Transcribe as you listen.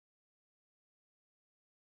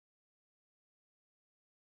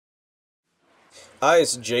Hi,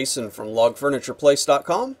 it's Jason from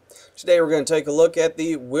LogFurniturePlace.com. Today we're going to take a look at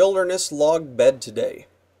the Wilderness Log Bed today.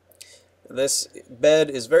 This bed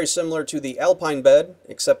is very similar to the Alpine bed,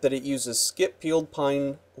 except that it uses skip-peeled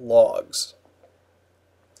pine logs.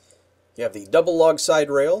 You have the double log side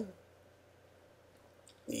rail,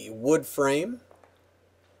 the wood frame,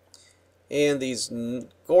 and these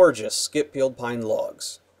gorgeous skip-peeled pine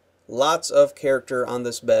logs. Lots of character on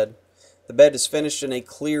this bed. The bed is finished in a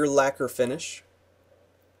clear lacquer finish,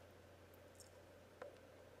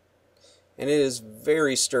 and it is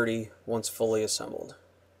very sturdy once fully assembled.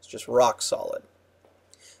 It's just rock solid.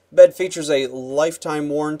 The bed features a lifetime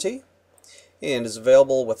warranty and is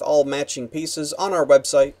available with all matching pieces on our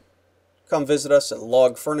website. Come visit us at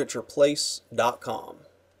logfurnitureplace.com.